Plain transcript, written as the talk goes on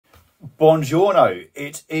Buongiorno,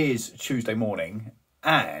 it is Tuesday morning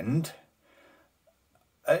and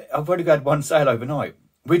I've only had one sale overnight,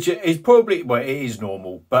 which is probably, well, it is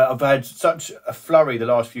normal, but I've had such a flurry the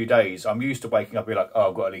last few days. I'm used to waking up and be like, oh,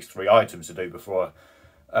 I've got at least 3 items to do before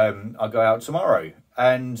I go out tomorrow.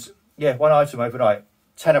 And yeah, one item overnight,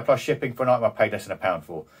 tenner plus shipping for an item I paid less than £1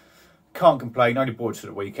 for. Can't complain, only bored to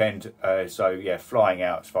the weekend. So yeah, flying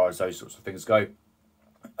out as far as those sorts of things go.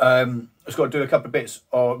 I've got to do a couple of bits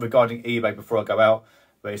regarding eBay before I go out,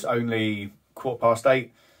 but it's only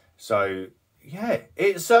 8:15. So yeah,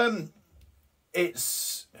 it's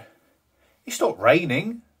not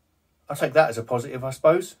raining. I'll take that as a positive, I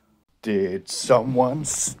suppose. Did someone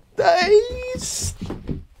stay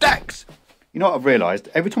stacks? You know what I've realised?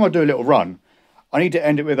 Every time I do a little run, I need to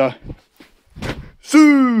end it with a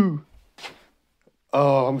Sue.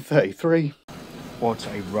 Oh, I'm 33. What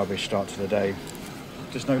a rubbish start to the day.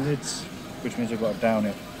 Just no lids, which means I've got to down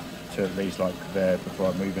it to at least like there before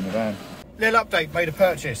I move in the van. Little update, made a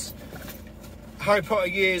purchase. Harry Potter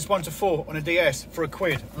years 1 to 4 on a DS for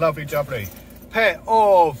 £1. Lovely jubbly. Pair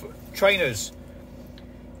of trainers.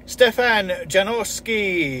 Stefan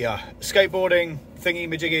Janowski skateboarding thingy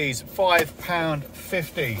majiggies,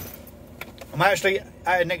 £5.50. I'm actually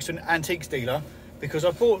next to an antiques dealer because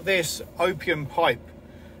I bought this opium pipe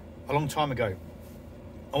a long time ago.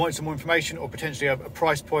 I want some more information or potentially a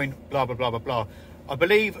price point, blah, blah, blah, blah, blah. I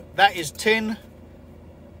believe that is tin.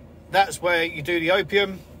 That's where you do the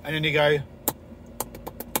opium and then you go.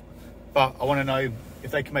 But I want to know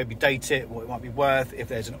if they can maybe date it, what it might be worth, if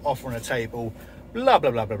there's an offer on a table, blah,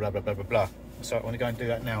 blah, blah, blah, blah, blah, blah, blah, blah. So I want to go and do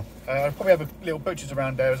that now. I'll probably have a little butcher's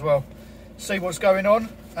around there as well. See what's going on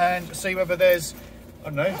and see whether there's, I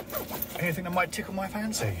don't know, anything that might tickle my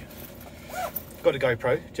fancy. Got a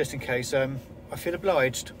GoPro just in case I feel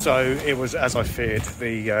obliged. So it was as I feared.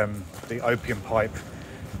 The opium pipe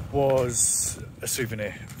was a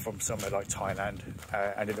souvenir from somewhere like Thailand,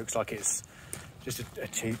 and it looks like it's just a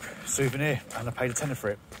cheap souvenir, and I paid a tenner for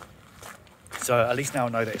it. So at least now I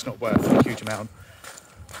know that it's not worth a huge amount.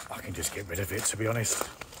 I can just get rid of it, to be honest.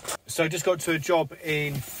 So just got to a job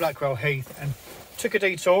in Flackwell Heath and took a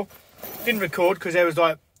detour. Didn't record because there was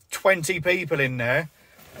like 20 people in there.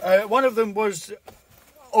 One of them was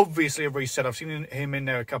obviously a reseller. I've seen him in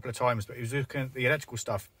there a couple of times, but he was looking at the electrical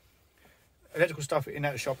stuff. Electrical stuff in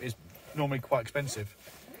that shop is normally quite expensive.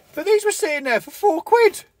 But these were sitting there for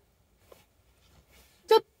 £4.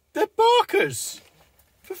 They're Barkers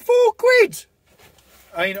for £4.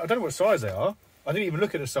 I mean, I don't know what size they are. I didn't even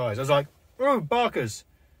look at the size. I was like, oh, Barkers.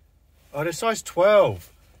 Oh, they're size 12.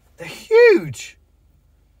 They're huge.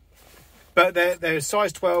 But they're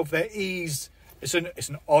size 12. They're ease. It's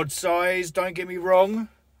an odd size, don't get me wrong.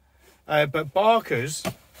 But Barkers,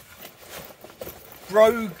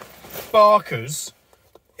 Rogue Barkers,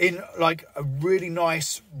 in like a really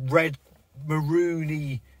nice red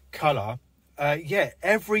maroony colour. Yeah,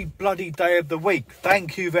 every bloody day of the week.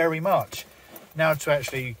 Thank you very much. Now to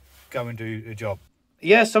actually go and do the job.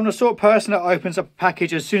 Yes, I'm the sort of person that opens up a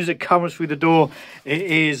package as soon as it comes through the door. It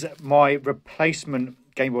is my replacement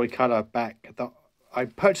Game Boy Color back that I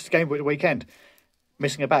purchased a Game Boy at the weekend.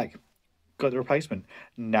 Missing a bag. Got the replacement.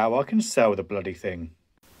 Now I can sell the bloody thing.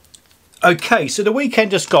 Okay, so the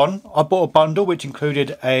weekend just gone. I bought a bundle which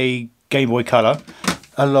included a Game Boy Color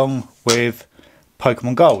along with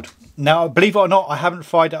Pokemon Gold. Now, believe it or not, I haven't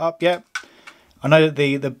fired it up yet. I know that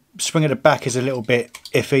the spring at the back is a little bit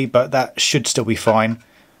iffy, but that should still be fine.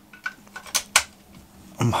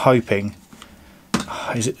 I'm hoping.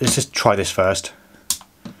 Let's just try this first.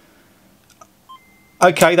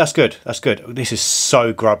 Okay, that's good. That's good. This is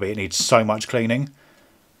so grubby. It needs so much cleaning.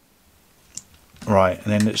 Right,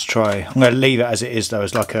 and then let's try. I'm going to leave it as it is, though,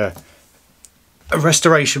 as like a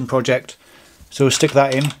restoration project. So we'll stick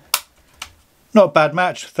that in. Not a bad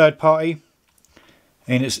match. Third party.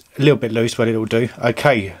 And it's a little bit loose, but it'll do.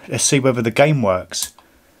 Okay, let's see whether the game works.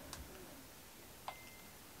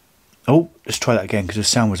 Oh, let's try that again because the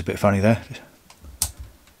sound was a bit funny there.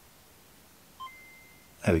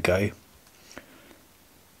 There we go.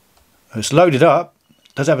 It's loaded up.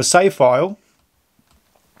 Does have a save file.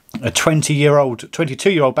 A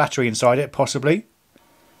 22-year-old battery inside it, possibly.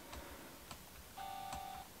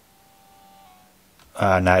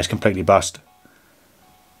 No, it's completely bust.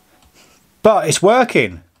 But it's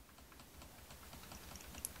working.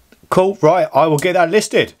 Cool, right, I will get that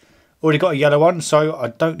listed. Already got a yellow one, so I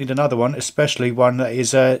don't need another one, especially one that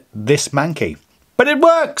is this manky. But it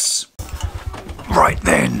works! Right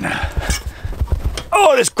then.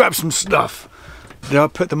 Oh, let's grab some stuff. Did I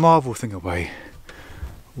put the Marvel thing away?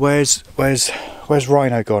 Where's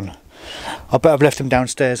Rhino gone? I bet I've left him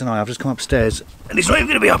downstairs and I've just come upstairs and he's not even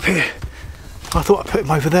going to be up here. I thought I put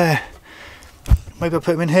him over there. Maybe I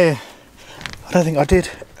put him in here. I don't think I did.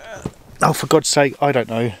 Oh, for God's sake, I don't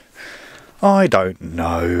know. I don't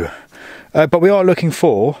know. But we are looking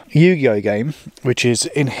for a Yu-Gi-Oh game, which is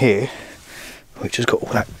in here, which has got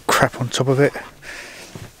all that crap on top of it.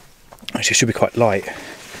 Actually, it should be quite light.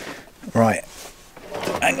 Right,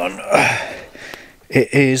 hang on.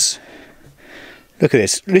 It is. Look at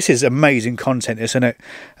this. This is amazing content, isn't it?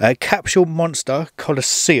 Capsule Monster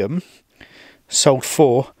Colosseum, sold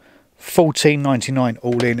for $14.99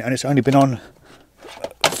 all in, and it's only been on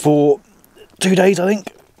for 2 days, I think.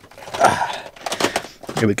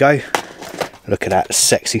 Here we go. Look at that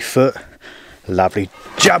sexy foot. Lovely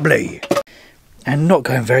jubbly. And not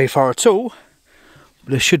going very far at all.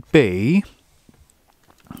 There should be.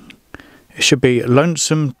 It should be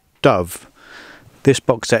Lonesome Dove. This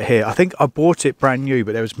box set here. I think I bought it brand new,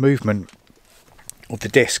 but there was movement of the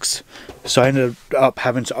discs, so I ended up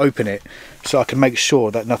having to open it so I can make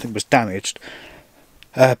sure that nothing was damaged.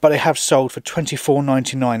 But they have sold for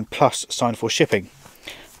 $24.99 plus signed for shipping,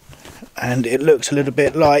 and it looks a little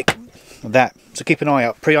bit like that, so keep an eye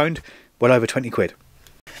out. Pre-owned, well over 20 quid.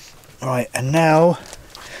 Right, and now,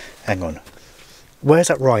 hang on, where's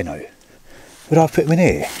that rhino? Would I put him in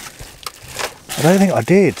here? I don't think I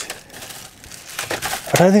did.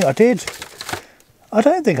 I don't think I did. I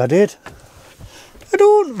don't think I did. I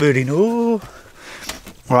don't really know.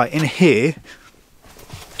 Right, in here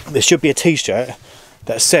there should be a t-shirt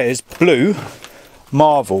that says Blue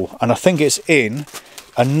Marvel, and I think it's in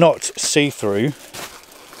a not see-through.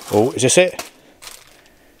 Oh, is this it?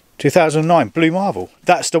 2009 Blue Marvel.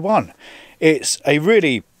 That's the one. It's a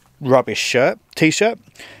really rubbish shirt, t-shirt.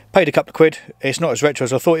 Paid a couple of quid. It's not as retro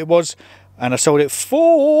as I thought it was, and I sold it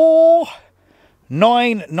for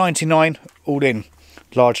 $9.99 all in.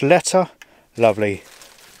 Large letter. Lovely.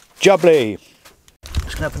 Jubbly.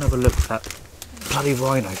 Just gonna have another look at that bloody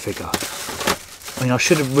rhino figure. I mean, I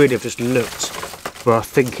should have really just looked where I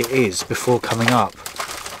think it is before coming up,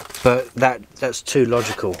 but that's too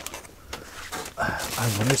logical.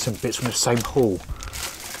 Hang on, there's some bits from the same haul.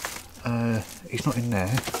 He's not in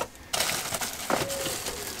there.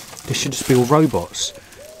 This should just be all robots,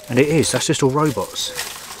 and it is. That's just all robots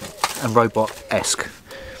and robot-esque.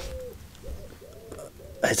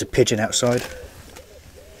 There's a pigeon outside.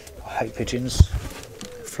 I hate pigeons.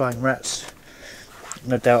 Flying rats.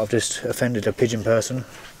 No doubt I've just offended a pigeon person.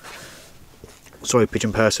 Sorry,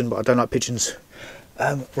 pigeon person, but I don't like pigeons.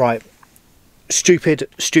 Right.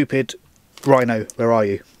 Stupid rhino, where are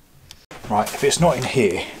you? Right, if it's not in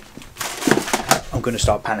here, I'm going to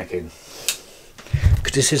start panicking.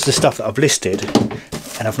 Because this is the stuff that I've listed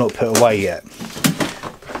and I've not put away yet.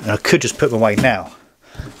 And I could just put them away now.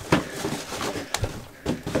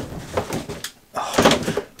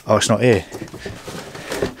 Oh, it's not here.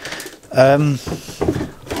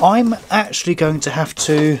 I'm actually going to have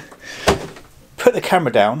to put the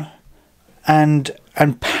camera down and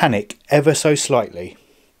panic ever so slightly.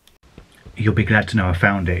 You'll be glad to know I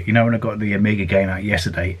found it. You know, when I got the Amiga game out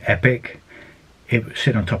yesterday, Epic, it was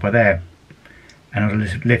sitting on top of there, and I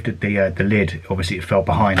lifted the lid. Obviously it fell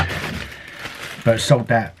behind, but I sold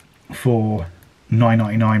that for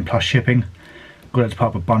 $9.99 plus shipping. Got it as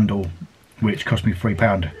part of a bundle which cost me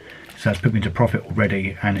 £3, so that's put me into profit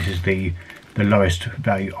already, and this is the lowest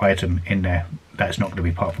value item in there that's not going to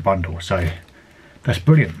be part of a bundle, so that's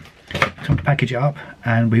brilliant. Time to package it up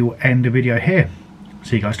and we will end the video here.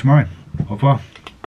 See you guys tomorrow. Au revoir.